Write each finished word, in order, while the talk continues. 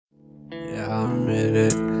I'll admit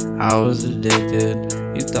it, I was addicted.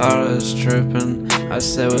 You thought I was tripping. I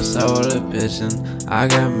said what's up with a bitchin'. I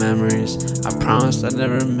got memories, I promise I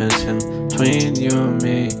never mention. Between you and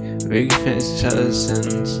me, we can finish each other's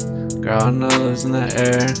sins. Girl, I know it's in the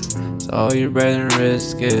air, so you better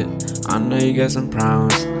risk it. I know you got some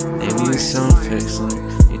problems, they need some fixing.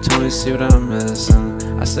 You told me see what I'm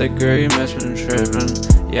missing. I said girl, you must been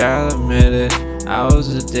tripping. Yeah, I'll admit it, I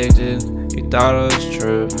was addicted. You thought I was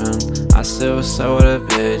tripping. I said what's up with a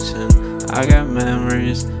bitchin'. I got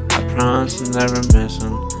memories, I promise you never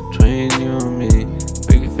missing. Between you and me,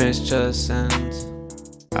 we can finish each other's sins.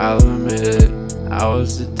 I'll admit it, I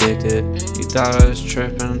was addicted. You thought I was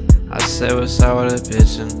tripping. I said what's up with a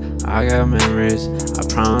bitchin'. I got memories,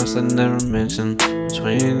 I promise I never mention.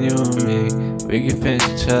 Between you and me, we can finish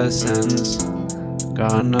each other's sins.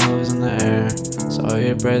 God knows in the air, so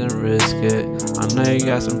you're brave and risk it. I know you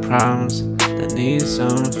got some problems that need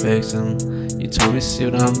some fixing. You told me see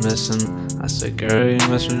what I'm missing. I said girl, you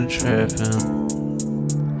must been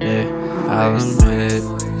tripping. Yeah, I'll admit it,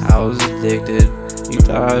 I was addicted. You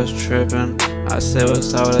thought I was tripping. I said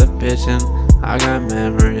what's up with a bitchin'. I got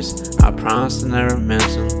memories, I promise to never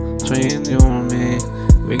mention. Between you and me,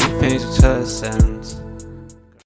 we can finish each other's sentence.